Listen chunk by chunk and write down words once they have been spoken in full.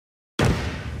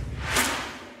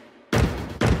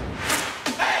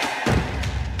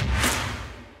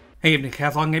Hey, I'm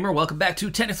Decathlon Gamer. Welcome back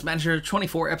to Tennis Manager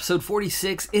 24, episode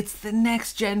 46. It's the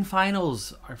Next Gen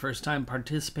Finals. Our first time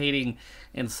participating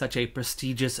in such a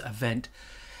prestigious event.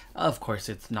 Of course,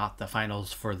 it's not the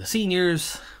finals for the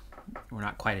seniors. We're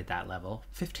not quite at that level.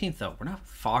 15th, though. We're not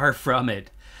far from it.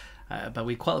 But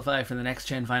we qualify for the Next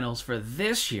Gen Finals for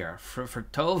this year.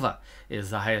 Furtova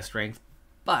is the highest ranked.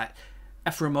 But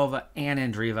Efremova and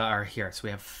Andreeva are here. So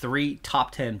we have 3 top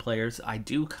 10 players. I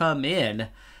do come in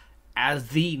as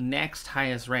the next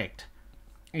highest ranked.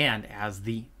 And as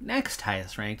the next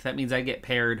highest ranked, that means I get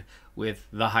paired with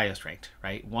the highest ranked,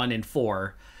 right? 1 and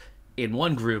 4 in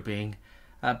one grouping.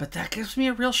 But that gives me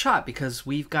a real shot because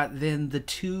we've got then the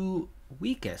 2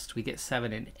 weakest. We get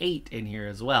 7 and 8 in here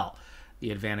as well.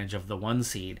 The advantage of the 1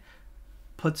 seed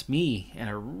puts me in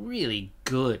a really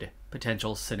good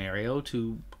potential scenario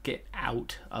to get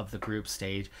out of the group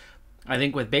stage. I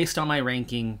think based on my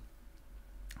ranking,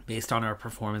 based on our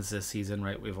performance this season,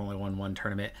 right, we've only won 1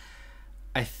 tournament.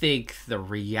 I think the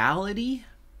reality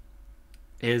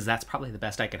is that's probably the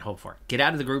best I can hope for. Get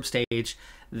out of the group stage,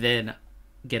 then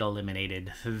get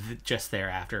eliminated just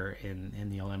thereafter in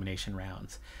the elimination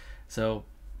rounds. So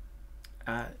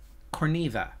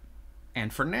Korneva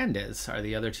and Fernandez are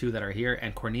the other 2 that are here,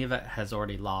 and Korneva has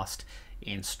already lost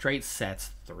in straight sets,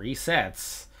 3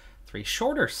 sets. 3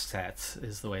 shorter sets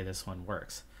is the way this one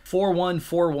works. 4-1,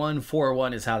 4-1,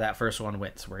 4-1 is how that first one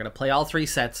went. So we're going to play all 3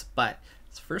 sets, but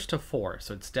it's first to 4.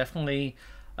 So it's definitely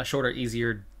a shorter,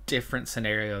 easier, different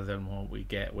scenario than what we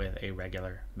get with a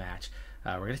regular match.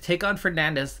 We're going to take on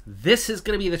Fernandez. This is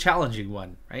going to be the challenging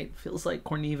one, right? Feels like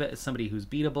Korneva is somebody who's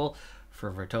beatable.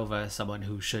 Furtova is someone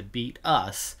who should beat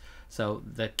us. So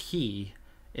the key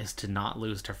is to not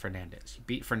lose to Fernandez. You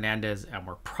beat Fernandez, and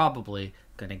we're probably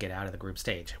going to get out of the group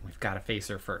stage. We've got to face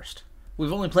her first.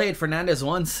 We've only played Fernandez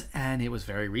once, and it was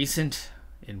very recent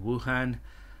in Wuhan.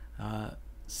 6-1,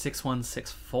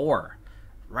 6-4.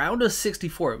 Round of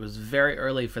 64. It was very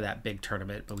early for that big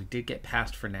tournament, but we did get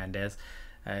past Fernandez.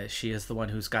 She is the one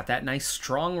who's got that nice,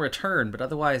 strong return, but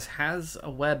otherwise has a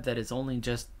web that is only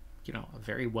just, you know, a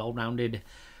very well-rounded,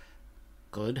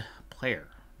 good player.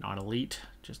 Not elite,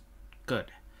 just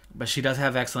good. But she does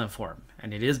have excellent form,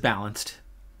 and it is balanced,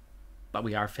 but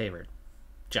we are favored.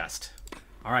 Just.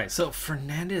 All right, so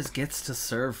Fernandez gets to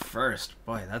serve first.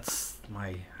 Boy, that's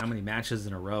how many matches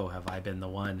in a row have I been the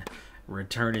one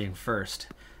returning first?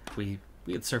 We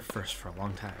had served first for a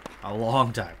long time. A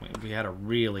long time. We had a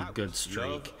really good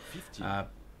streak. But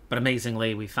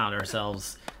amazingly, we found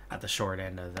ourselves at the short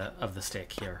end of the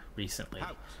stick here recently.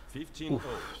 Oof,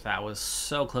 that was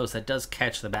so close. That does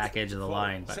catch the back edge of the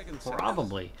line, but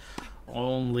probably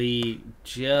only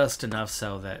just enough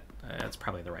so that it's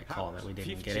probably the right call that we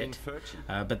didn't get it.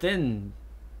 But then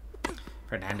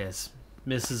Fernandez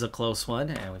misses a close one,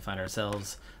 and we find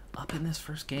ourselves up in this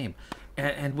first game.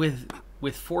 And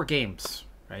with 4 games,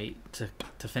 right,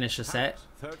 to finish a set,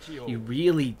 you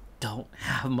really don't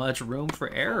have much room for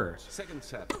error.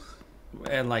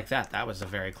 And like that was a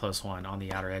very close one on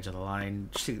the outer edge of the line.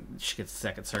 She gets the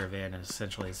second serve in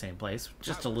essentially the same place,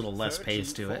 just a little less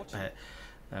pace to it,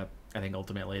 but I think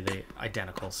ultimately the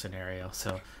identical scenario.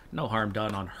 So no harm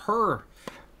done on her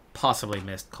possibly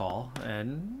missed call,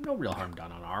 and no real harm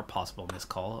done on our possible missed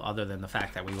call, other than the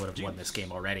fact that we would have won this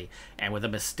game already. And with a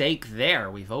mistake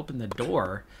there, we've opened the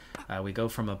door. We go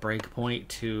from a break point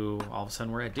to all of a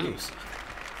sudden we're at deuce.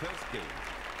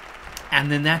 And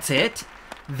then that's it.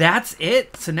 That's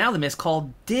it. So now the missed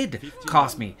call did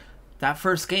cost me that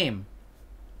first game.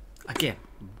 Again,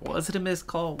 was it a missed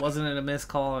call? Wasn't it a missed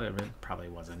call? It probably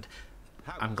wasn't.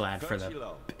 I'm glad for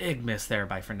the big miss there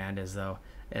by Fernandez, though,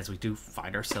 as we do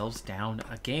find ourselves down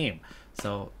a game.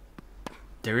 So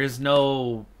there is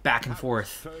no back and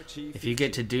forth. If you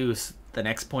get to deuce, the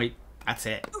next point, that's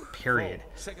it, period.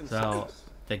 So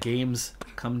the games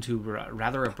come to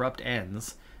rather abrupt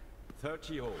ends.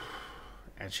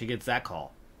 And she gets that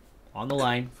call on the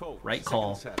line, right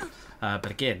call.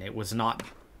 But again, it was not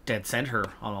dead center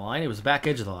on the line. It was the back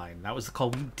edge of the line. That was the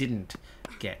call we didn't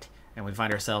get. And we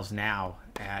find ourselves now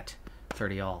at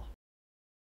 30 all.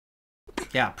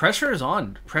 Yeah, pressure is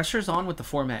on. Pressure's on with the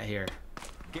format here.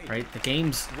 Right? The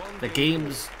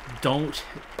games don't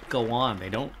go on. They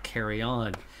don't carry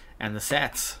on. And the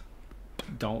sets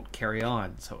don't carry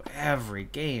on. So every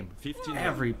game,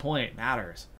 every point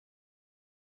matters.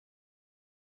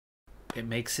 It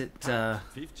makes it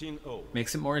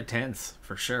more intense,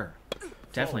 for sure.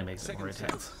 Definitely makes it more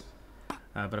intense.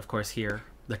 But of course here,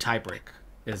 the tiebreak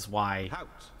is why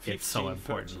it's so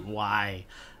important. Why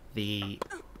the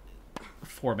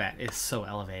format is so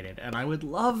elevated. And I would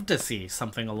love to see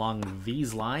something along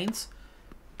these lines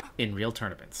in real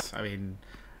tournaments. I mean,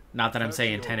 Not that I'm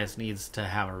saying tennis needs to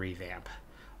have a revamp,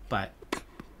 but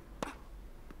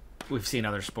we've seen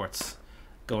other sports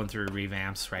going through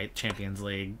revamps, right? Champions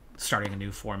League starting a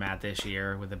new format this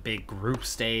year with a big group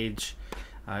stage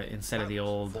instead of the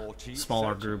old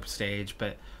smaller group stage,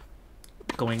 but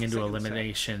going into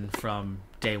elimination from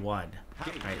day one,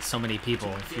 right? So many people,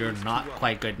 if you're not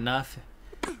quite good enough,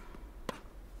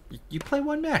 you play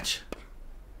one match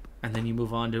and then you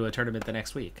move on to a tournament the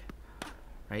next week,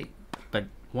 right? But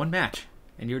one match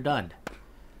and you're done.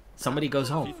 Somebody goes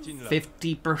home.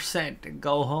 50%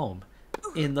 go home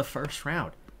in the first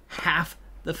round. Half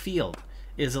the field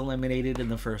is eliminated in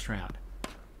the first round.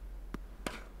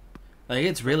 Like,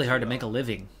 it's really hard to make a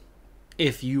living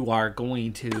if you are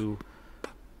going to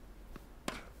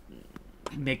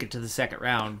make it to the second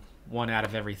round 1 out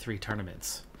of every 3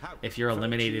 tournaments. If you're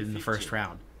eliminated in the first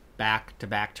round,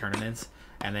 back-to-back tournaments,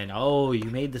 and then, oh, you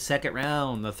made the second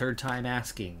round the third time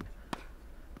asking.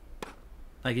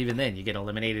 Like, even then, you get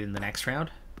eliminated in the next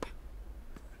round.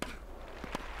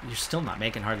 You're still not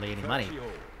making hardly any money.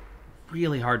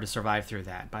 Really hard to survive through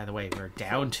that. By the way, we're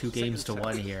down 2 games to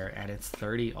 1 here, and it's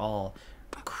 30 all.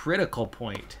 Critical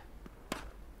point.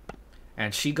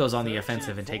 And she goes on the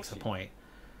offensive and takes the point.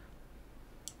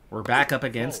 We're back up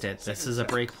against it. This is a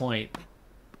break point.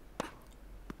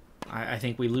 I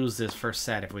think we lose this first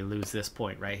set if we lose this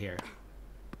point right here.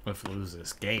 If we lose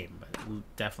this game,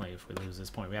 but definitely if we lose this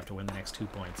point. We have to win the next 2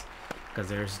 points because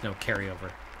there's no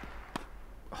carryover.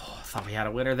 Oh, I thought we had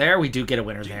a winner there. We do get a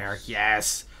winner there.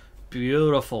 Yes.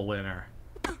 Beautiful winner.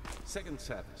 Second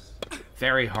service.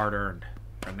 Very hard earned.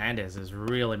 Hernandez is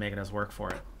really making us work for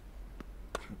it.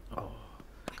 Oh,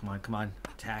 come on, come on.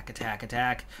 Attack, attack,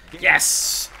 attack.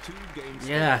 Yes!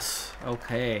 Yes.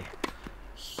 Okay.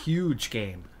 Huge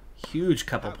game. Huge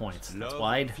couple points. That's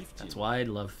wide. That's wide.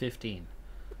 Love 15.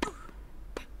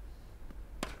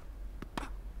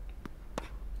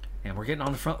 And we're getting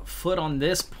on the front foot on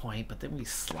this point, but then we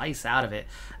slice out of it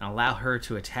and allow her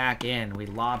to attack in. We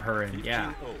lob her, and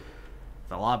yeah,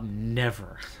 the lob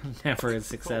never is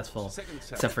successful,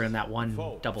 except for in that one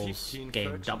doubles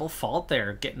game. Double fault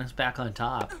there, getting us back on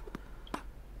top.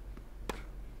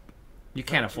 You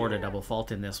can't afford a double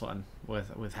fault in this one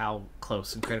with how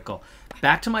close and critical.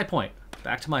 Back to my point.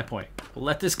 Back to my point. We'll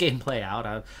let this game play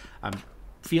out. I'm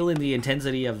feeling the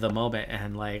intensity of the moment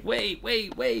and like,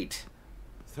 wait.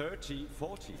 30-40.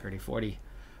 30-40.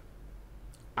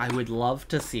 I would love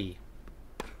to see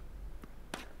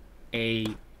a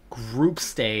group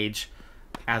stage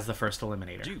as the first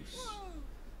eliminator. Juice.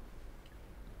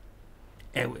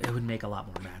 It would make a lot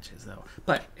more matches, though.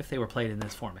 But if they were played in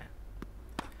this format,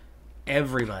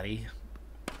 everybody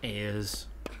is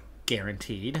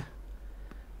guaranteed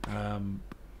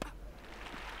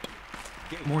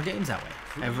more games that way.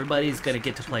 Everybody's going to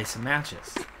get to play some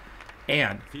matches.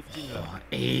 And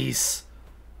ace,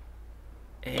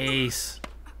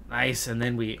 nice. And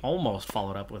then we almost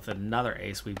followed up with another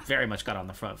ace. We very much got on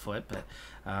the front foot, but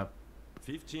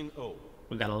 15-0.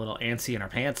 We got a little antsy in our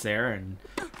pants there and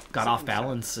got off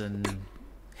balance and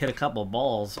hit a couple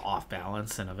balls off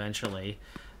balance, and eventually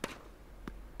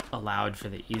allowed for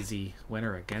the easy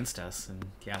winner against us. And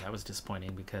yeah, that was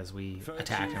disappointing because we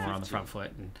attacked and were on the front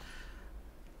foot and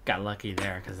got lucky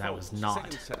there because that was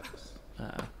not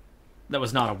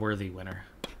a worthy winner.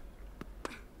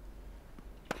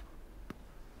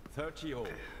 30-0.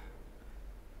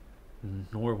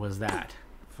 Nor was that.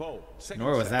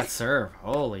 Nor was that serve.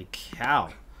 Holy cow.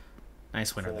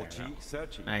 Nice winner there, though.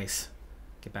 Nice.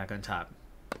 Get back on top.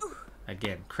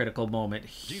 Again, critical moment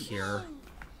here.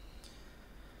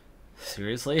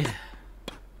 Seriously?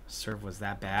 Serve was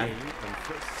that bad?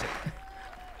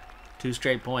 2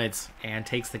 straight points and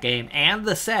takes the game and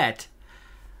the set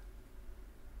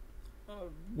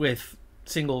with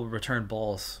single return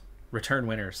balls, return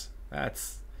winners.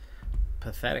 That's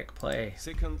pathetic play.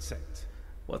 Second set.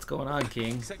 What's going on,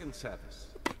 King? Second service.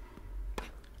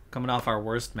 Coming off our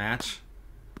worst match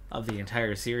of the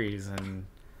entire series, and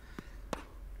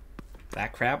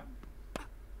that crap.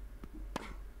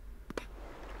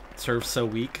 Serves so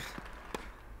weak.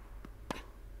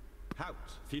 Out.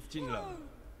 15 low.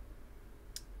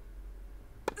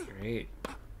 Great.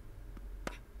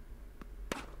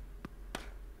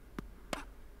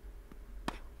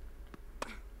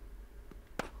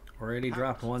 Already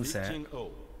dropped one set.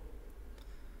 15-0.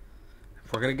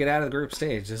 If we're going to get out of the group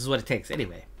stage, this is what it takes.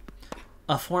 Anyway,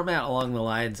 a format along the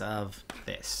lines of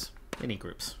this. Mini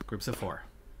groups. Groups of 4.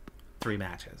 3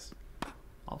 matches.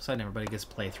 All of a sudden, everybody gets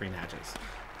to play 3 matches.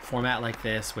 Format like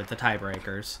this with the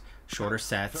tiebreakers. Shorter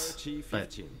sets. 30-15.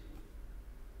 But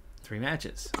 3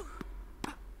 matches.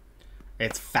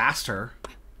 It's faster.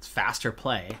 It's faster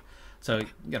play. So,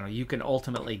 you know, you can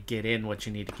ultimately get in what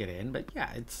you need to get in, but yeah,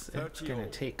 it's 30 going to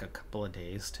all. take a couple of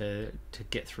days to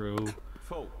get through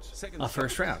Fold. Second a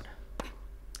first set. round.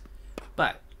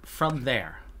 But from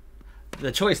there,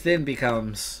 the choice then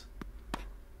becomes,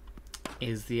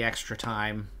 is the extra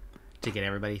time to get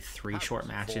everybody 3 short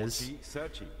matches, 40,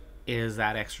 30. is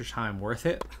that extra time worth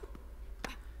it?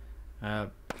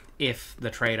 If the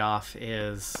trade-off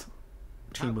is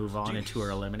to move on and 2 are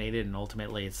eliminated, and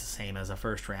ultimately it's the same as a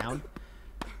first round,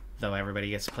 though everybody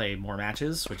gets to play more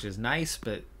matches, which is nice,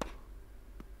 but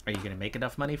are you going to make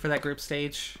enough money for that group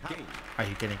stage? Game. Are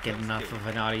you going to get enough of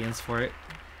an audience for it?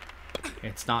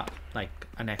 It's not like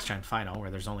a next-gen final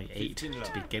where there's only 8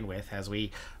 to begin with, as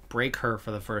we break her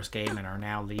for the first game and are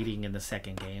now leading in the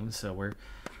second game, so we're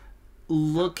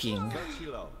looking 30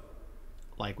 low.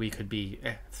 like we could be,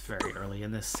 it's very early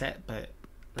in this set, but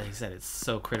like I said, it's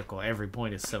so critical. Every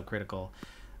point is so critical.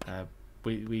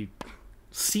 We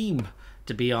seem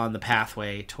to be on the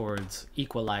pathway towards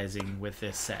equalizing with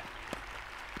this set.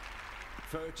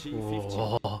 30, 50.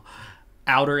 Oh,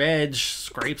 outer edge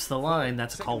scrapes the line.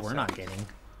 That's a call we're not getting.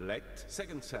 Let.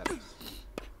 Second set.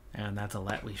 And that's a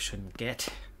let we shouldn't get.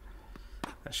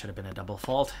 That should have been a double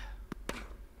fault.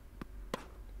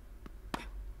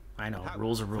 I know,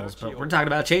 rules are rules, but we're talking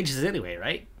about changes anyway,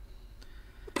 right?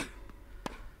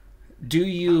 Do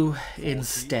you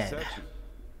instead 30.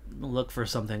 look for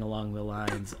something along the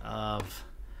lines of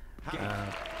 2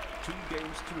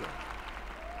 games to run.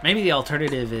 maybe the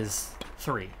alternative is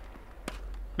 3?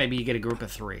 Maybe you get a group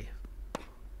of 3.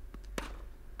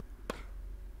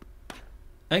 I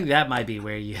think that might be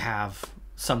where you have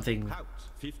something Out.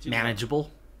 50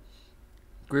 manageable.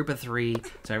 Group of 3,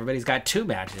 so everybody's got 2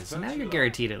 matches. So now you're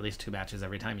guaranteed at least 2 matches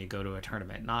every time you go to a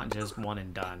tournament, not just one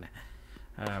and done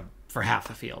for half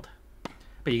the field.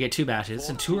 But you get 2 matches,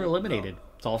 and 2 are eliminated.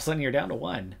 So all of a sudden you're down to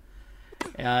 1.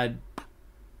 I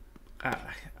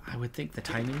would think the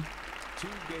timing, 2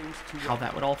 games to how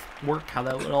that would all work, how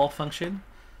that would all function,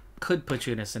 could put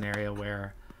you in a scenario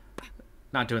where,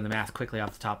 not doing the math quickly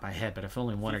off the top of my head, but if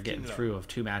only 1 are getting through of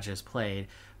 2 matches played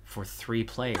for 3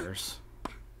 players,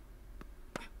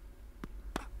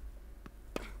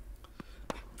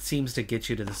 seems to get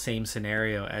you to the same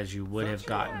scenario as you would have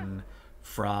gotten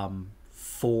from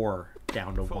 4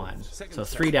 down to 1. So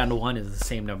 3 down to 1 is the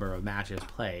same number of matches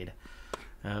played.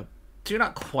 So you're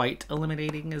not quite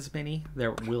eliminating as many.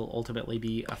 There will ultimately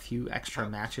be a few extra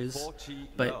matches, 40 low.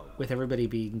 but with everybody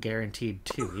being guaranteed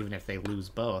 2, even if they lose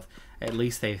both, at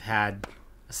least they've had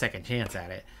a second chance at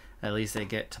it. At least they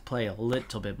get to play a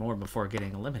little bit more before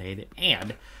getting eliminated,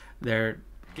 and there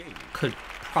Game. could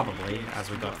probably, as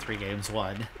we got 3 games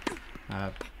won,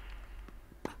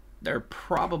 there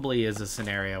probably is a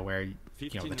scenario where the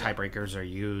tiebreakers are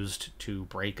used to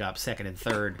break up second and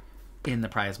third in the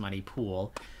prize money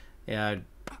pool. Yeah,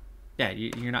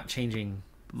 you're not changing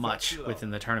much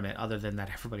within the tournament other than that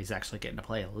everybody's actually getting to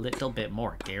play a little bit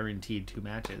more, guaranteed 2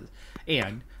 matches,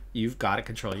 and you've got to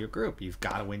control your group. You've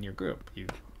got to win your group. You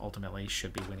ultimately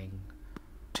should be winning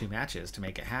 2 matches to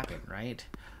make it happen, right?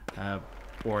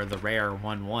 Or the rare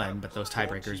 1-1, but those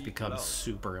tiebreakers become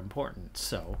super important.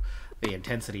 So the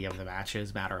intensity of the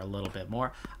matches matter a little bit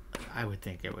more. I would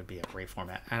think it would be a great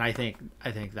format, and I think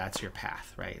that's your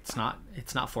path, right? It's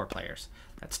not 4 players.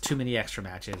 That's too many extra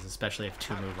matches, especially if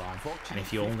 2 move on. And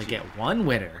if you only get 1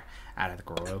 winner out of the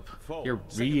group, you're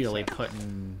really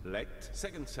putting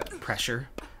Second set. pressure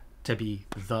to be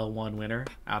the 1 winner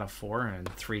out of 4, and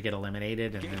 3 get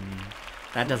eliminated, and then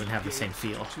that doesn't have the same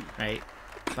feel, right?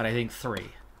 But I think 3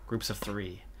 groups of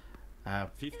 3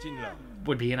 15 low.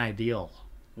 would be an ideal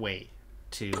way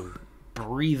to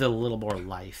breathe a little more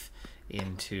life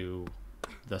into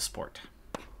the sport.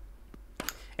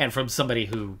 And from somebody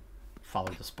who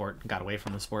followed the sport and got away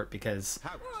from the sport because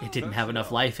it didn't have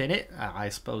enough life in it, I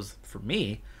suppose for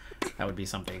me that would be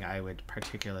something I would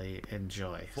particularly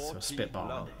enjoy. So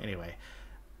spitballing. Anyway,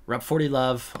 we're up 40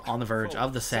 love on the verge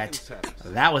of the set.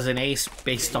 That was an ace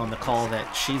based on the call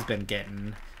that she's been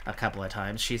getting a couple of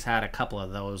times. She's had a couple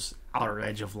of those outer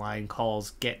edge of line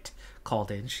calls get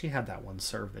called in. She had that one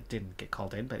serve that didn't get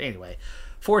called in, but anyway,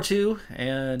 4-2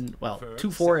 and, well,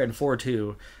 2-4 and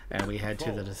 4-2, and we head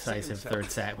to the decisive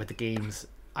third set with the games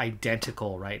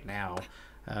identical right now.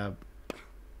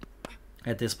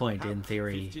 At this point, in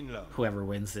theory, whoever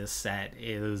wins this set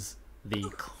is the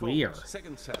clear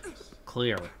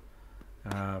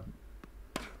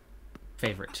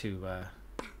favorite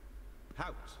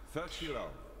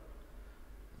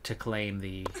to claim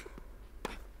the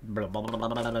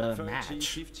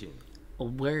match.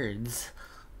 Words,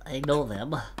 I know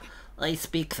them, I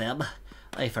speak them,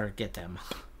 I forget them.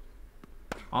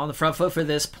 On the front foot for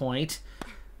this point,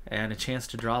 And a chance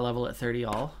to draw level at 30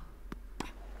 all.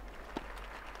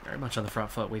 Very much on the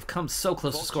front foot. We've come so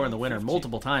close to scoring the winner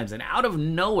multiple times, and out of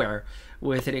nowhere,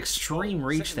 with an extreme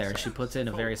reach there, she puts in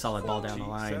a very solid ball down the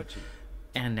line.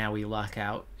 And now we luck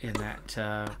out in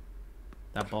that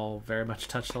that ball very much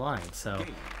touched the line. So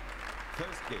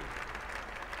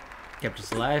kept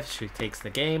us alive. She takes the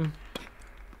game.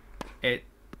 It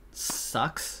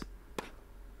sucks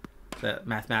that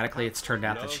mathematically it's turned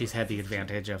out that she's had the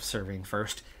advantage of serving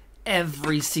first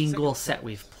every single set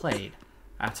we've played.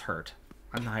 That's hurt.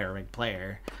 I'm the higher ranked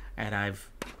player, and I've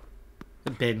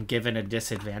been given a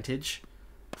disadvantage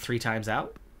 3 times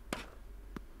out.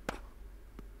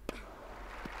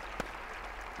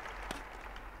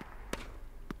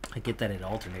 I get that it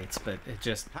alternates, but it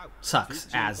just sucks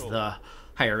as the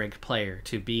higher ranked player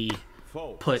to be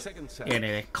put in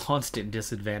a constant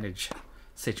disadvantage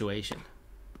situation.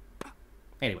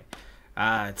 Anyway,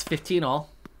 it's 15 all.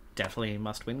 Definitely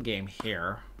must win game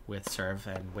here with serve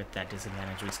and with that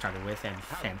disadvantage we started with, and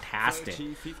fantastic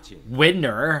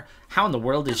winner. How in the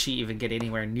world did she even get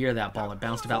anywhere near that ball? It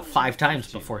bounced about 5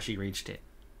 times before she reached it.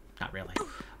 Not really,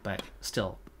 but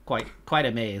still quite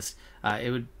amazed.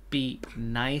 It would be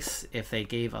nice if they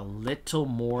gave a little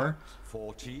more.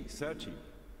 40-30.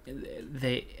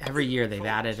 Every year they've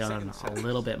added on a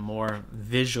little bit more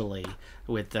visually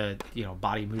with the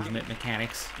body movement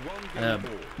mechanics.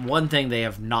 One thing they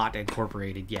have not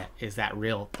incorporated yet is that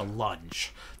the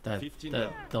lunge,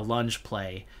 the lunge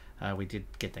play. We did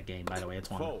get the game, by the way. It's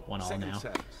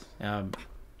 1-1 now.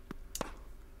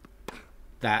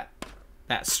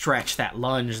 That stretch, that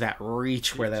lunge, that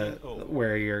reach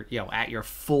where you're at your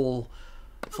full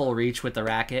reach with the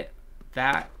racket.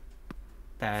 That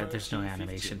there's no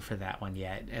animation for that one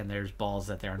yet, and there's balls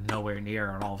that they're nowhere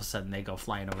near, and all of a sudden they go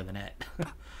flying over the net.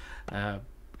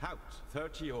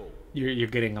 You're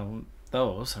getting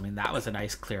those. I mean, that was a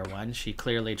nice clear one. She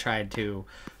clearly tried to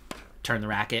turn the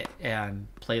racket and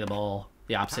play the ball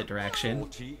the opposite direction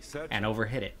and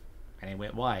overhit it, and it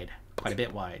went wide, quite a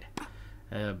bit wide.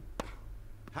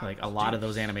 Like a lot of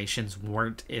those animations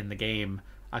weren't in the game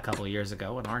a couple of years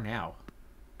ago and are now.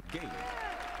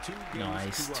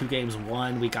 Nice. 2 games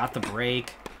won. We got the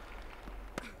break.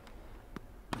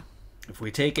 If we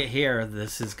take it here,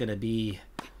 this is going to be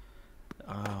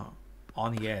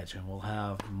on the edge, and we'll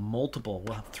have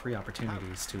 3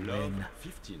 opportunities to win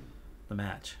the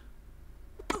match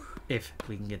if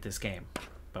we can get this game.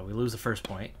 But we lose the first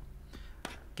point.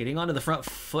 Getting onto the front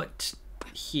foot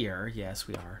here. Yes,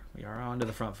 we are. We are onto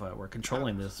the front foot. We're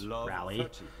controlling this rally,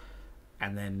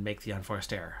 and then make the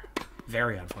unforced error.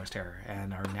 Very unforced error,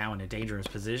 and are now in a dangerous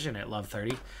position at love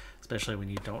 30, especially when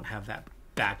you don't have that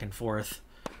back and forth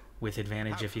with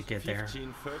advantage if you get there.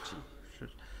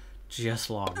 Just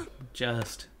long,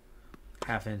 just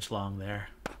half-inch long there.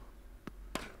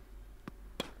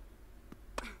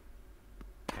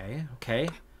 Okay.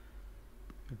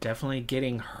 Definitely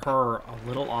getting her a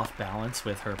little off balance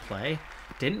with her play.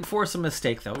 Didn't force a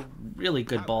mistake, though. Really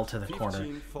good ball to the corner.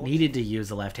 Needed to use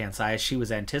the left-hand side. She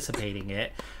was anticipating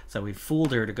it, so we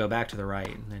fooled her to go back to the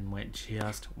right and then went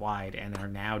just wide, and are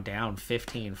now down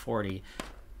 15-40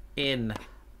 in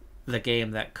the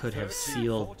game that could have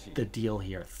sealed the deal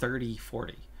here.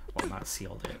 30-40. Well, not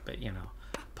sealed it, but,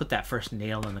 put that first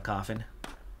nail in the coffin.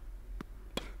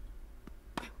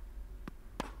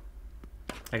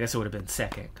 I guess it would have been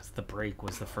second, because the break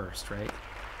was the first, right?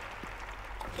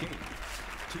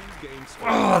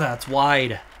 Oh, that's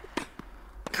wide.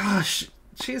 Gosh,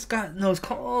 she's gotten those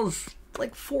calls.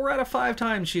 Like 4 out of 5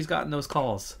 times she's gotten those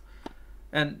calls.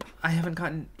 And I haven't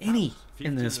gotten any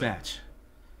in this match.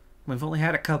 We've only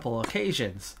had a couple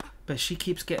occasions, but she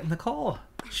keeps getting the call.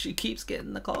 She keeps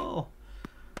getting the call.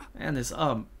 And this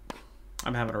I'm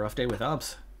having a rough day with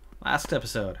umps. Last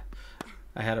episode,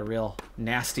 I had a real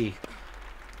nasty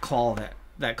call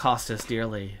that cost us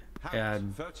dearly,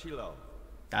 and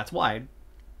that's wide.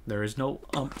 There is no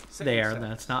ump there.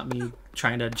 That's not me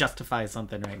trying to justify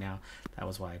something right now. That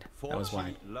was wide. That was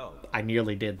wide. I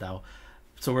nearly did, though.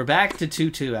 So we're back to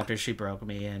 2-2 after she broke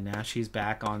me, and now she's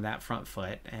back on that front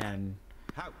foot, and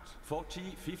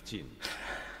 40-15.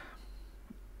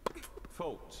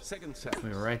 Second set. We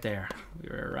were right there. We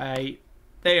were right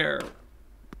there.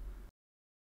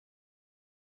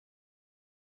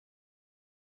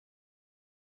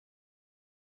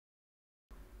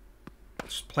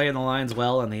 She's playing the lines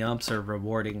well, and the umps are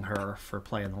rewarding her for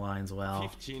playing the lines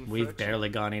well. We've barely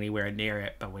gone anywhere near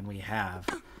it, but when we have,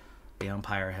 the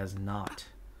umpire has not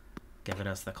given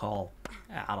us the call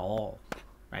at all,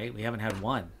 right? We haven't had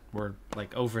one. We're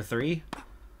like over 3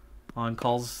 on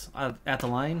calls at the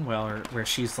line, where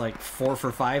she's like 4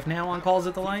 for 5 now on calls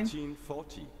at the line.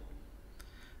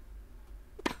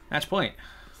 Match point.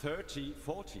 30,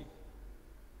 40. It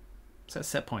says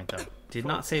set point, though. Did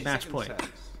not say match Second point. set.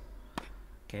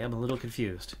 Okay, I'm a little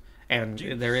confused. And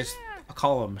there is a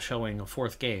column showing a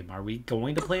fourth game. Are we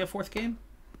going to play a fourth game?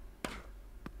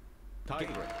 Tie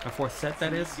break. A fourth set,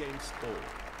 that is? 3 games all.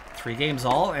 3 games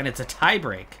all, and it's a tie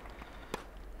break.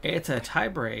 It's a tie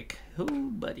break.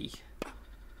 Ooh, buddy.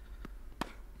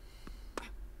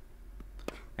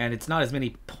 And it's not as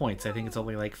many points. I think it's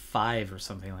only like 5 or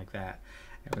something like that.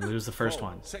 And we lose the first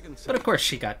one. Second set. But of course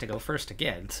she got to go first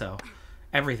again, so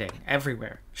everything,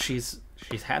 everywhere. She's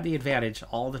had the advantage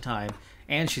all the time,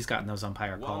 and she's gotten those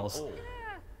umpire 1 calls. all.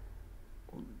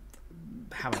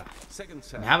 Second I'm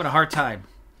set. having a hard time.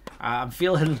 I'm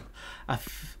feeling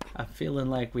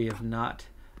like we have not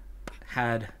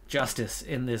had justice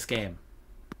in this game.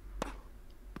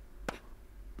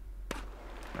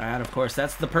 And of course,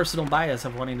 that's the personal bias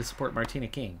of wanting to support Martina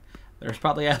King. There's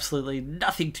probably absolutely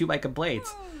nothing to my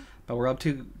complaints, but we're up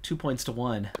 2 points to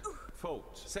 1.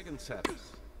 Fault. Second set.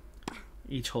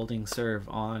 Each holding serve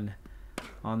on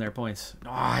their points.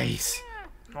 Nice,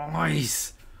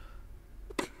 nice.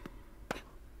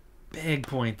 Big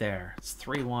point there. It's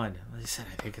 3-1. Like I said,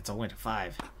 I think it's a win to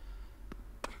 5.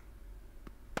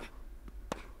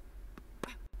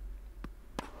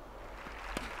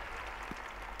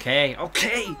 Okay,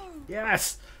 okay,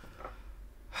 yes.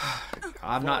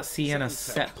 I'm not seeing a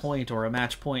set point or a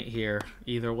match point here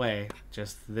either way.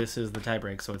 Just this is the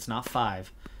tiebreak, so it's not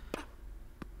 5.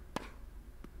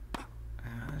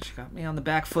 She got me on the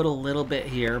back foot a little bit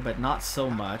here, but not so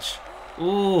much.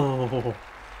 Ooh,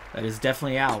 that is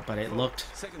definitely out, but it looked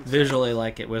visually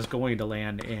like it was going to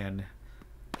land in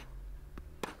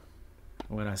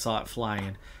when I saw it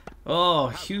flying. Oh,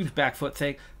 huge back foot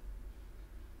thing.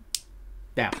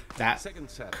 Now,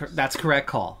 that's correct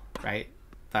call, right?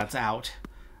 That's out.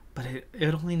 But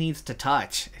it only needs to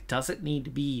touch. It doesn't need to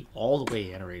be all the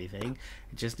way in or anything.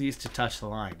 It just needs to touch the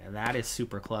line, and that is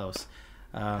super close.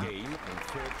 I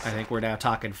think we're now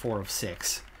talking 4 of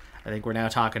 6.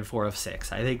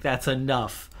 I think that's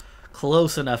enough.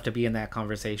 Close enough to be in that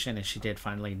conversation, and she did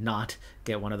finally not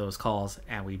get one of those calls,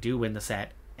 and we do win the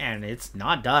set, and it's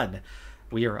not done.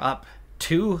 We are up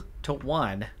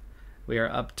 2-1. We are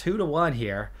up 2-1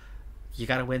 here. You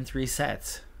got to win 3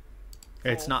 sets.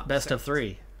 It's not best of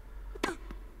 3.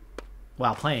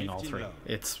 While playing all 3.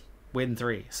 It's win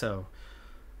 3. So,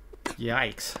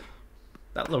 yikes.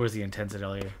 That lowers the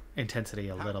intensity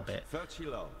a little bit.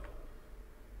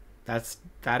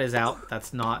 That is out.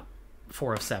 That's not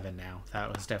 4 of 7 now.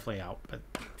 That was definitely out, but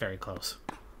very close.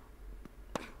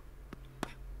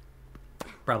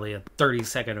 Probably a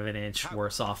 32nd of an inch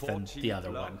worse off than the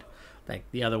other one. Like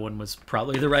the other one was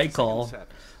probably the right call,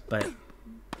 but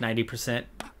 90%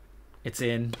 it's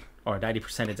in, or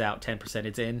 90% it's out, 10%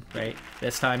 it's in, right?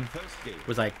 This time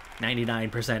was like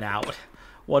 99% out.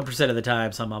 1% of the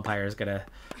time, some umpire is gonna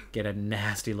get a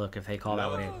nasty look if they call that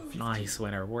one in. Nice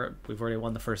winner. We've already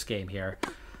won the first game here.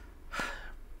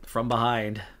 From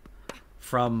behind,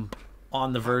 from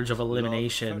on the verge of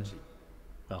elimination.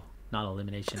 Well, not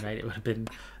elimination, right? It would have been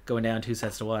going down 2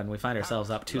 sets to 1. We find ourselves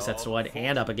up 2 sets to 1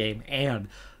 and up a game and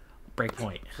break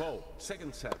point.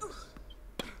 Second set.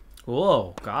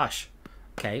 Whoa, gosh.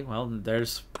 Okay, well,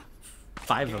 there's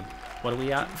 5 of... What are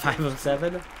we at? 5 of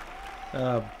 7?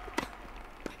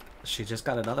 She just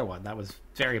got another one. That was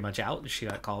very much out. She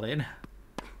got called in.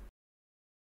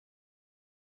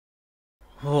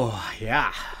 Oh,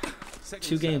 yeah.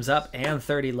 2 games up and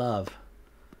 30 love.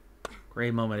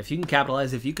 Great moment. If you can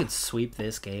capitalize, if you could sweep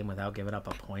this game without giving up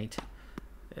a point,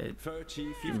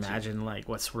 imagine like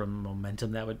what sort of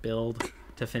momentum that would build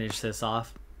to finish this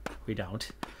off. We don't.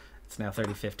 It's now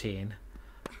 30-15.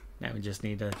 Now we just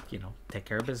need to, take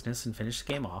care of business and finish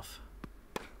the game off.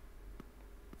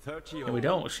 And we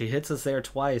don't. She hits us there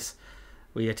twice.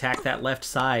 We attack that left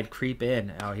side, creep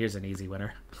in. Oh, here's an easy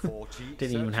winner.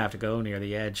 Didn't even have to go near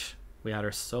the edge. We had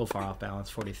her so far off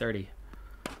balance, 40-30.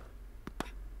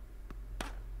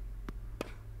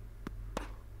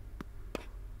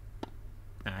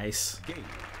 Nice. 3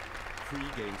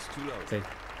 games too low.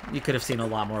 You could have seen a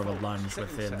lot more of a lunge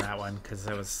within that one, because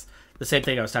it was the same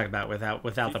thing I was talking about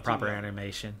without the proper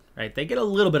animation, right? They get a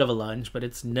little bit of a lunge, but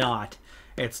it's not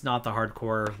the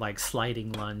hardcore like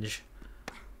sliding lunge.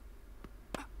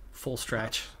 Full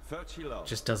stretch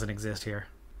just doesn't exist here.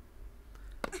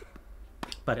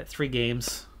 But at 3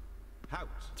 games,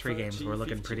 we're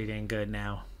looking pretty dang good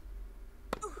now.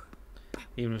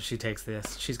 Even if she takes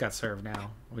this, she's got serve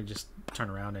now. We just turn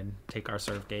around and take our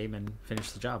serve game and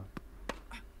finish the job.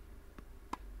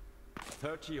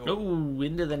 Oh,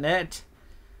 into the net.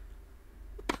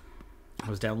 I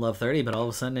was down love 30, but all of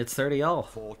a sudden it's 30 all.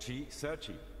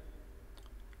 40-30.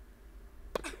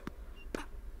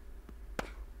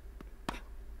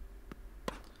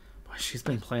 she's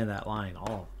been playing that line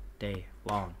all day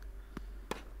long.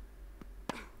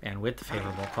 And with the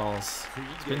favorable calls,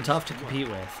 it's been tough to compete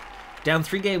with. Down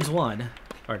 3 games 1,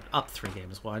 or up 3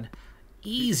 games 1.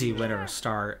 Easy winner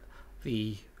start.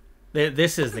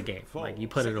 This is the game. Like, you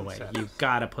put it away. You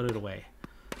gotta put it away.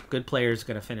 Good player's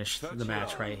gonna finish the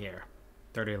match right here.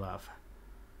 30 love.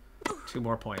 2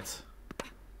 more points.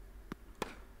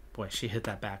 Boy, she hit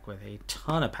that back with a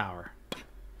ton of power.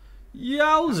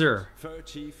 Yowzer!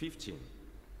 30-15.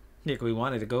 Nick, we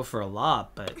wanted to go for a lob,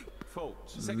 but Fault.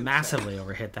 Second massively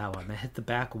overhit that one. That hit the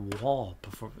back wall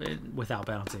without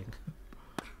bouncing.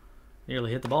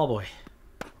 Nearly hit the ball boy.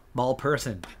 Ball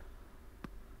person.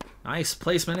 Nice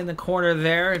placement in the corner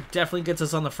there. Definitely gets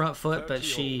us on the front foot, but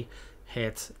she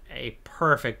hits a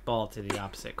perfect ball to the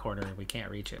opposite corner and we can't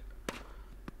reach it.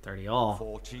 30 all.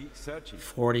 40-30.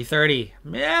 40-30.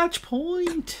 Match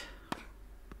point.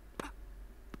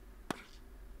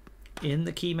 In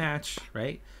the key match,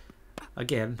 right?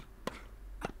 Again,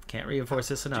 can't reinforce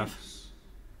this enough.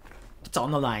 It's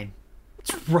on the line.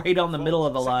 It's right on the middle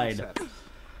of the line.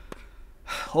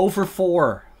 0 for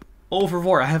 4. 0 for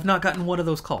 4. I have not gotten one of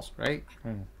those calls, right?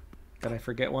 Did I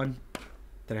forget one?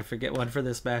 Did I forget one for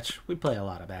this match? We play a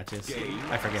lot of matches.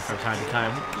 I forget from time to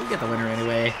time. We get the winner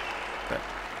anyway. But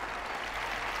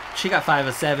she got 5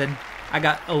 of 7. I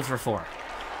got 0 for 4.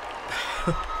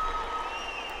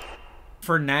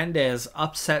 Fernandez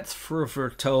upsets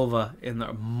Fruhvirtova in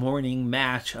the morning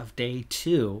match of day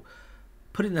 2,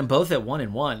 putting them both at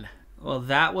 1-1. Well,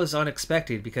 that was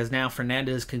unexpected because now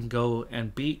Fernandez can go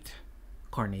and beat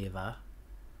Korneva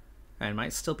and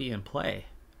might still be in play.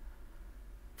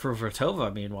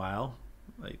 Fruhvirtova, meanwhile,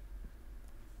 like,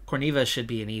 Korneva should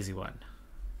be an easy one.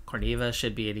 Korneva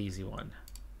should be an easy one.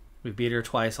 We beat her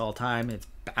twice all time. It's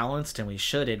balanced and we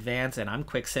should advance, and I'm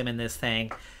quick simming this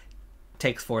thing.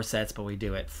 Takes 4 sets, but we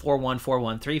do it. 4-1,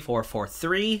 4-1, 3-4,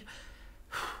 4-3.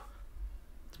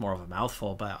 It's more of a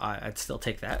mouthful, but I'd still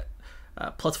take that.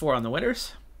 +4 on the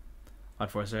winners. On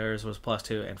forced errors was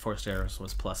 +2, and forced errors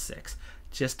was +6.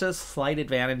 Just a slight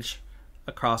advantage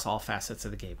across all facets of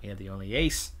the game. We had the only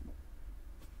ace.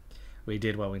 We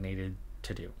did what we needed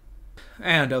to do.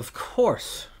 And of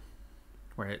course,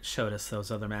 where it showed us those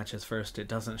other matches first, it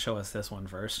doesn't show us this one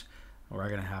first. We're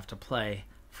going to have to play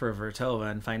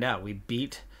Fruhvirtova and find out. We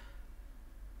beat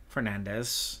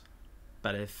Fernandez,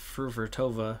 but if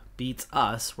Fruhvirtova beats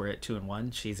us, we're at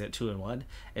 2-1. She's at 2-1.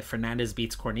 If Fernandez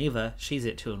beats Korneva, she's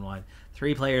at 2-1.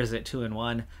 3 players at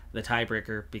 2-1. The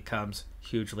tiebreaker becomes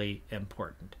hugely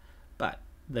important. But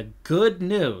the good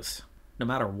news, no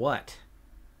matter what,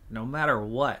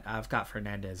 I've got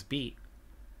Fernandez beat.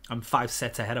 I'm 5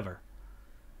 sets ahead of her.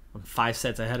 I'm 5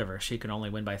 sets ahead of her. She can only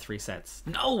win by 3 sets.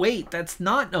 No, wait, that's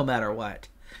not no matter what.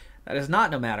 That is not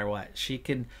no matter what.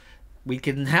 We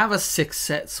can have a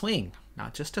 6-set swing,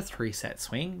 not just a 3-set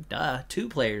swing. Duh, 2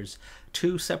 players,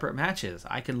 2 separate matches.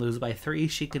 I can lose by 3.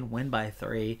 She can win by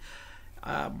 3.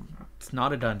 It's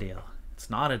not a done deal. It's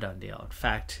not a done deal. In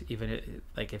fact, even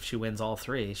if she wins all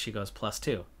 3, she goes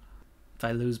 +2. If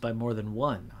I lose by more than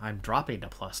 1, I'm dropping to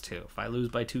 +2. If I lose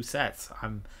by 2 sets,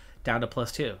 I'm down to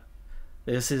 +2.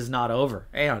 This is not over.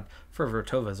 And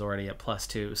Fruhvirtova is already at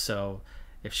 +2, so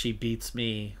if she beats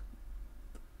me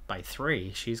by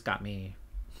 3, she's got me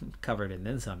covered and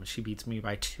then some. If she beats me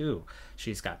by 2,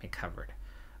 she's got me covered.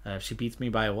 If she beats me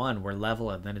by 1, we're level,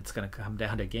 and then it's going to come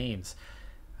down to games.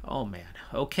 Oh, man.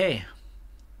 Okay.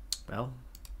 Well,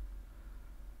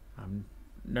 I'm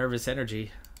nervous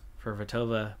energy.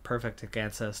 Fruhvirtova perfect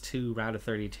against us. 2 round of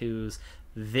 32s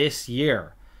this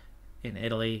year in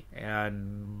Italy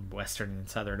and Western and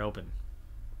Southern Open.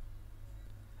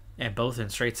 And both in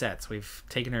straight sets. We've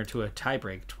taken her to a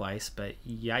tiebreak twice, but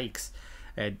yikes.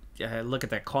 Look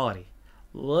at that quality.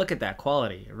 Look at that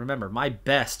quality. Remember, my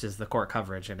best is the court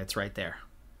coverage, and it's right there.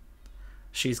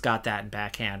 She's got that in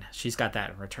backhand. She's got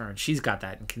that in return. She's got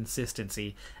that in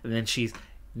consistency. And then she's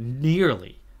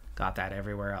nearly got that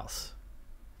everywhere else.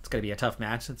 It's going to be a tough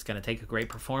match. It's going to take a great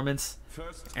performance.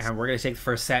 And we're going to take the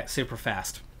first set super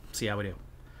fast. See how we do.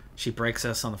 She breaks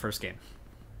us on the first game.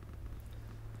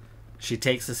 She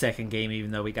takes the second game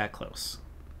even though we got close.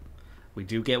 We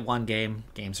do get 1 game.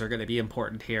 Games are going to be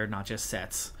important here, not just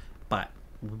sets. But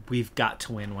we've got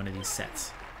to win one of these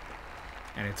sets.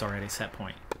 And it's already set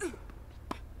point.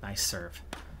 Nice serve.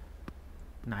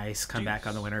 Nice comeback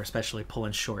on the winner, especially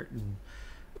pulling short and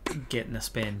getting the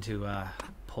spin to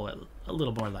pull it a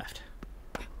little more left.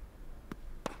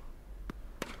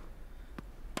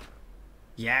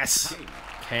 Yes.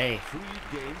 Okay.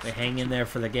 We hang in there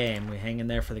for the game. We hang in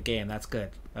there for the game. That's good.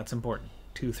 That's important.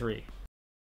 2-3.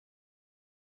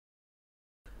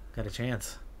 Got a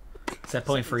chance. Set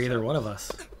point for either one of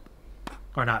us.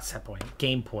 Or not set point.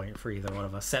 Game point for either one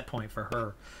of us. Set point for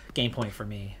her. Game point for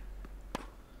me.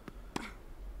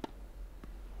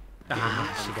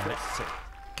 Ah, she got it.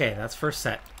 Okay, that's first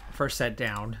set. First set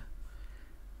down.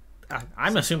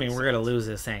 I'm assuming we're going to lose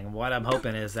this thing. What I'm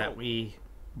hoping is that we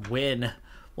win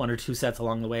 1 or 2 sets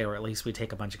along the way, or at least we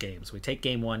take a bunch of games. We take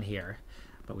game 1 here,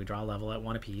 but we draw level at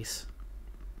 1 apiece.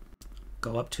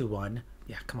 Go up 2-1.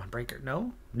 Yeah, come on, breaker.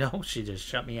 No? No, she just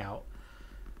shut me out.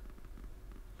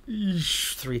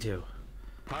 3-2.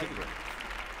 Tie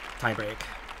break.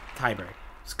 Tie break.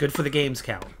 It's good for the games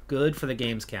count. Good for the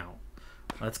games count.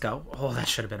 Let's go. Oh, that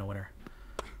should have been a winner.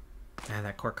 Man,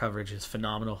 that court coverage is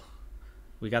phenomenal.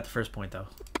 We got the first point, though.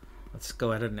 Let's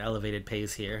go at an elevated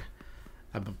pace here.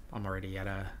 I'm already at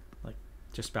a, like,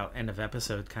 just about end of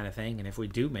episode kind of thing. And if we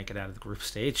do make it out of the group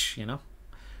stage, you know,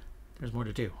 there's more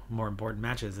to do. More important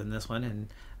matches than this one. And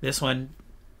this one,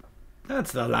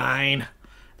 that's the line.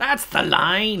 That's the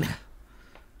line.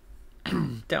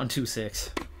 Down 2-6.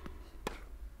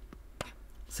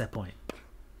 Set point.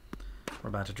 We're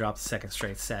about to drop the second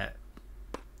straight set.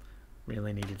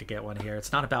 Really needed to get one here.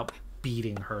 It's not about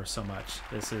beating her so much.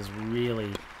 This is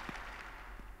really...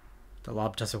 The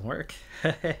lob doesn't work.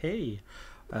 Hey.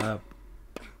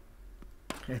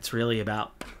 It's really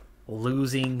about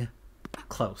losing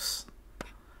close.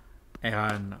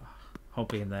 And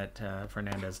hoping that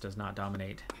Fernandez does not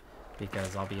dominate,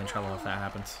 because I'll be in trouble if that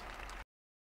happens.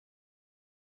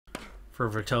 For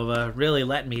Vertova, really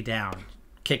letting me down.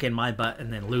 Kicking my butt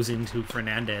and then losing to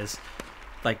Fernandez.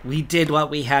 Like, we did what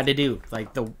we had to do. Like,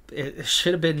 it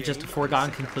should have been just a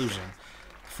foregone conclusion.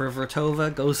 For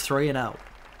Vertova, goes 3-0.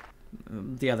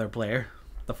 The other player,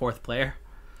 the fourth player,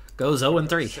 goes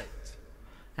 0-3.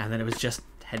 And then it was just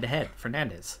head-to-head.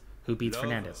 Fernandez. Who beats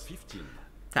Fernandez?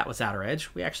 That was outer edge.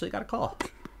 We actually got a call.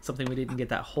 Something we didn't get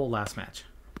that whole last match.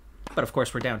 But, of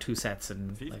course, we're down 2 sets.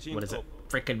 And, like, what does it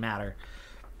freaking matter?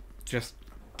 Just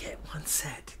get 1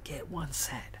 set. Get 1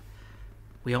 set.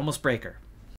 We almost break her.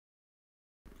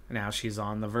 Now she's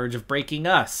on the verge of breaking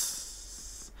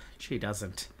us. She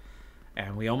doesn't.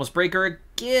 And we almost break her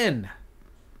again.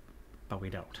 But we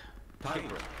don't.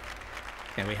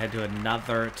 And we head to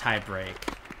another tie break.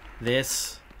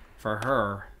 This, for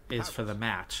her, is for the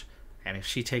match. And if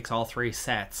she takes all 3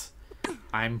 sets,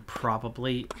 I'm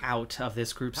probably out of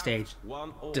this group stage.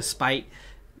 Despite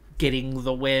getting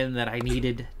the win that I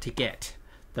needed to get.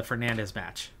 The Fernandez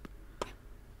match.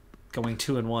 Going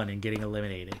 2-1 and getting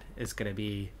eliminated is going to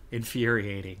be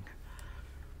infuriating.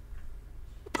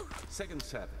 Second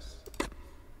service.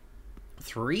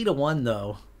 3-1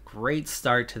 though. Great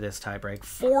start to this tiebreak.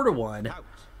 4-1.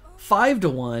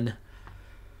 5-1.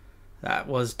 That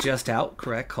was just out.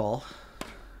 Correct call.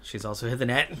 She's also hit the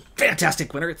net.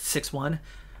 Fantastic winner. It's 6-1.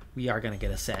 We are going to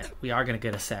get a set. We are going to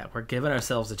get a set. We're giving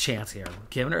ourselves a chance here. We're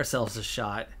giving ourselves a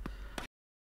shot.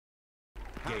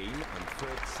 Game and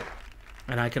third set.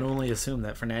 And I can only assume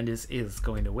that Fernandez is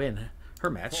going to win her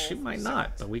match. She might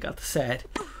not, but we got the set.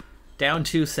 Down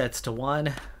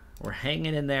 2-1. We're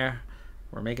hanging in there.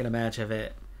 We're making a match of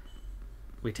it.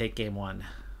 We take game 1.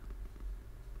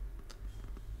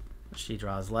 She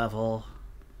draws level.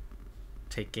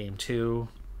 Take game 2.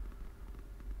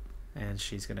 And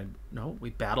she's going to... No,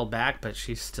 we battle back, but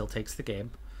she still takes the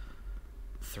game.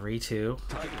 3-2.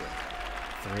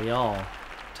 3-all.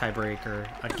 Tiebreaker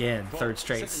again. Third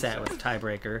straight set with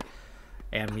tiebreaker.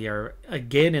 And we are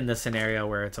again in the scenario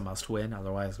where it's a must win.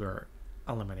 Otherwise, we're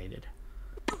eliminated.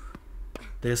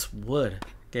 This would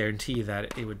guarantee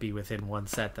that it would be within 1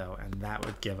 set, though. And that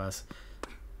would give us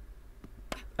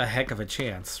a heck of a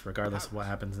chance, regardless of what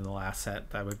happens in the last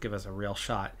set. That would give us a real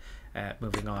shot at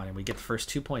moving on. And we get the first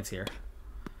 2 points here.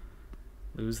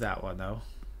 Lose that one, though.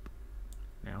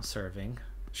 Now serving.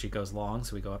 She goes long,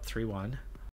 so we go up 3-1.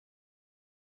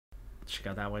 She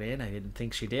got that one in. I didn't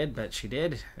think she did, but she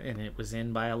did, and it was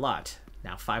in by a lot.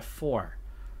 Now 5-4.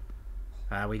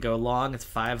 We go long. It's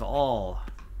 5-all.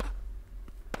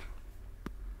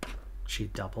 She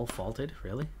double faulted,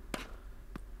 really?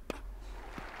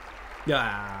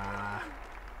 Ah.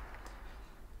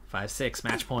 5-6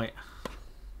 match point.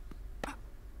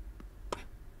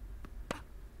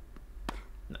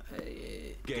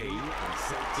 Game and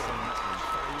set.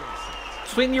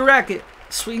 Swing your racket.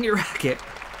 Swing your racket.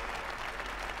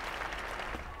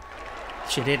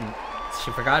 She didn't.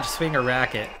 She forgot to swing her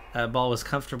racket. Ball was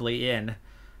comfortably in.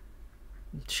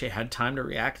 She had time to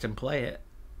react and play it,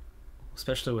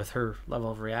 especially with her level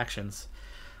of reactions.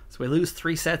 So we lose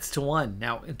 3-1.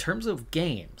 Now, in terms of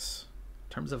games,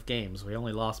 we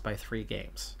only lost by 3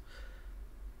 games.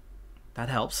 That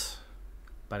helps,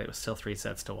 but it was still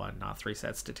 3-1, not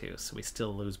 3-2. So we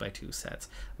still lose by 2 sets.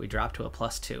 We drop to a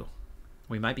 +2.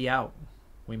 We might be out.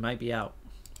 We might be out.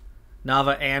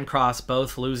 Nava and Cross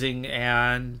both losing,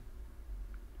 and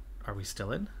are we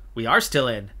still in? We are still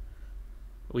in.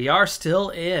 We are still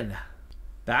in.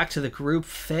 Back to the group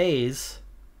phase.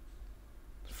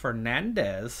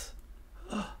 Fernandez.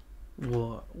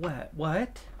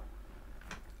 What?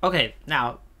 Okay,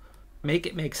 now make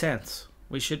it make sense.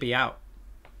 We should be out.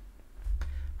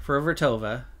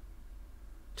 Fruhvirtova,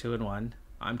 2-1.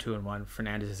 I'm 2-1.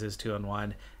 Fernandez is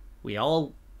 2-1. We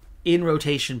all in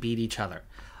rotation beat each other.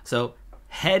 So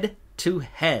head to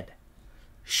head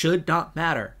should not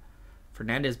matter.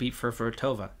 Fernandez beat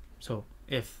Fruhvirtova. So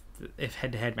if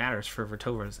head to head matters,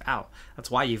 Fruhvirtova is out. That's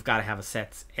why you've got to have a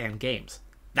sets and games.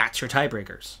 That's your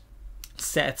tiebreakers.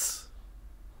 Sets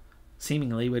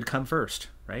seemingly would come first,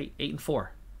 right? 8 and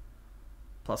 4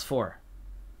 plus 4.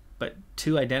 But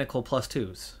 2 identical plus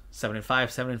 2s. 7 and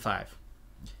 5, 7 and 5.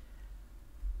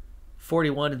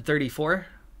 41 and 34.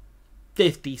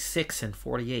 56 and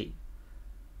 48.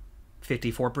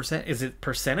 54%? Is it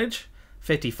percentage?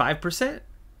 55%?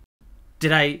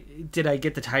 Did I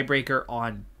get the tiebreaker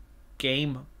on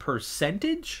game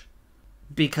percentage?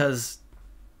 Because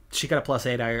she got a plus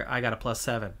 8, I got a plus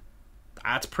 7.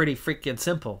 That's pretty freaking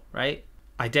simple, right?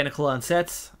 Identical on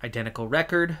sets, identical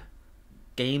record.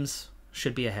 Games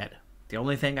should be ahead. The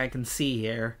only thing I can see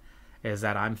here is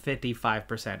that I'm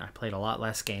 55%. I played a lot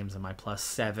less games than my plus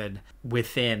 7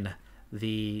 within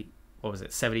the,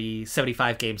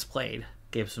 75 games played.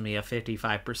 Gives me a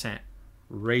 55%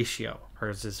 ratio.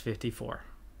 Hers is 54.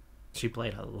 She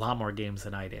played a lot more games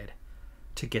than I did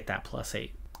to get that plus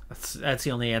 8. That's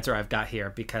the only answer I've got here,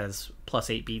 because plus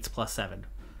 8 beats plus 7.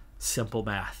 Simple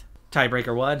math.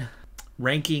 Tiebreaker 1,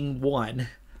 ranking 1,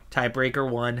 tiebreaker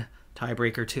 1,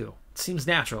 tiebreaker 2. Seems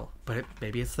natural, but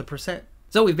maybe it's the percent.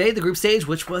 So we made the group stage,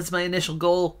 which was my initial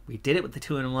goal. We did it with the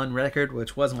 2-1 record,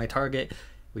 which was my target.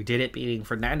 We did it beating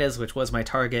Fernandez, which was my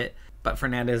target. But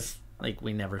Fernandez, like,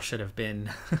 we never should have been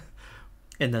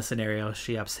in the scenario.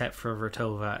 She upset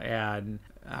Fruhvirtova and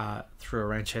threw a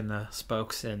wrench in the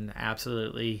spokes and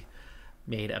absolutely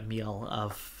made a meal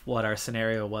of what our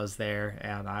scenario was there,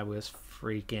 and I was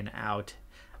freaking out.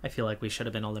 I feel like we should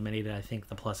have been eliminated. I think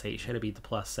the plus 8 should have beat the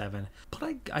plus 7.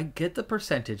 But I get the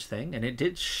percentage thing, and it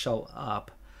did show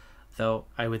up. Though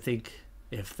I would think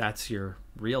if that's your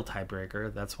real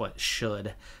tiebreaker, that's what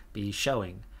should be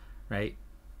showing, right?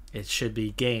 It should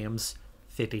be games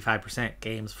 55%,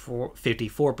 games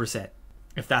 54%,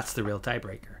 if that's the real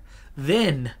tiebreaker.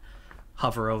 Then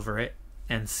hover over it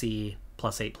and see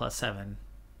plus 8, plus 7,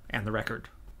 and the record.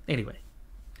 Anyway,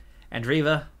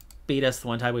 Andreeva beat us the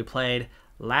one time we played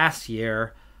last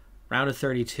year, round of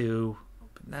 32.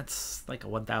 That's like a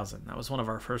 1,000. That was one of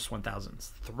our first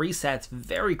 1,000s. 3 sets,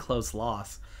 very close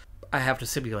loss. I have to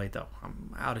simulate, though.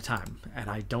 I'm out of time, and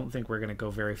I don't think we're going to go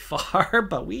very far,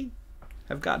 but we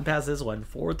have gotten past this one.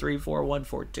 4-3, 4-1,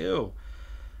 4-2.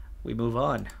 We move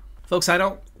on. Folks, I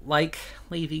don't like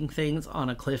leaving things on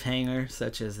a cliffhanger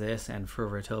such as this, and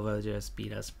Fruhvirtova just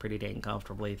beat us pretty dang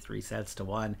comfortably,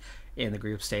 3-1 in the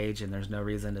group stage, and there's no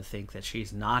reason to think that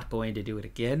she's not going to do it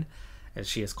again, as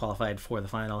she is qualified for the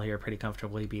final here pretty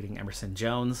comfortably, beating Emerson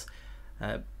Jones.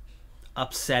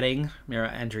 Upsetting Mira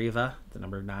Andreeva, the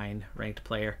number 9 ranked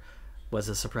player, was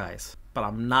a surprise. But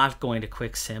I'm not going to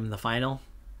quick sim the final.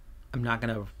 I'm not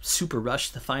going to super rush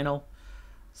the final.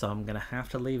 So I'm going to have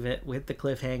to leave it with the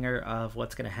cliffhanger of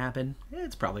what's going to happen.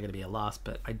 It's probably going to be a loss,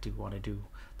 but I do want to do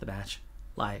the match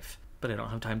live. But I don't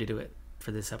have time to do it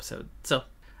for this episode. So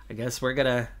I guess we're going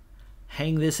to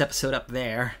hang this episode up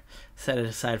there, set it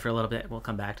aside for a little bit. We'll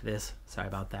come back to this. Sorry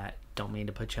about that. Don't mean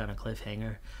to put you on a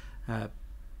cliffhanger.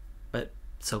 But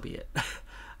so be it.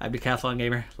 I'm Decathlon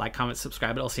Gamer. Like, comment,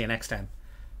 subscribe, and I'll see you next time.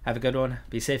 Have a good one.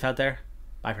 Be safe out there.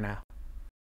 Bye for now.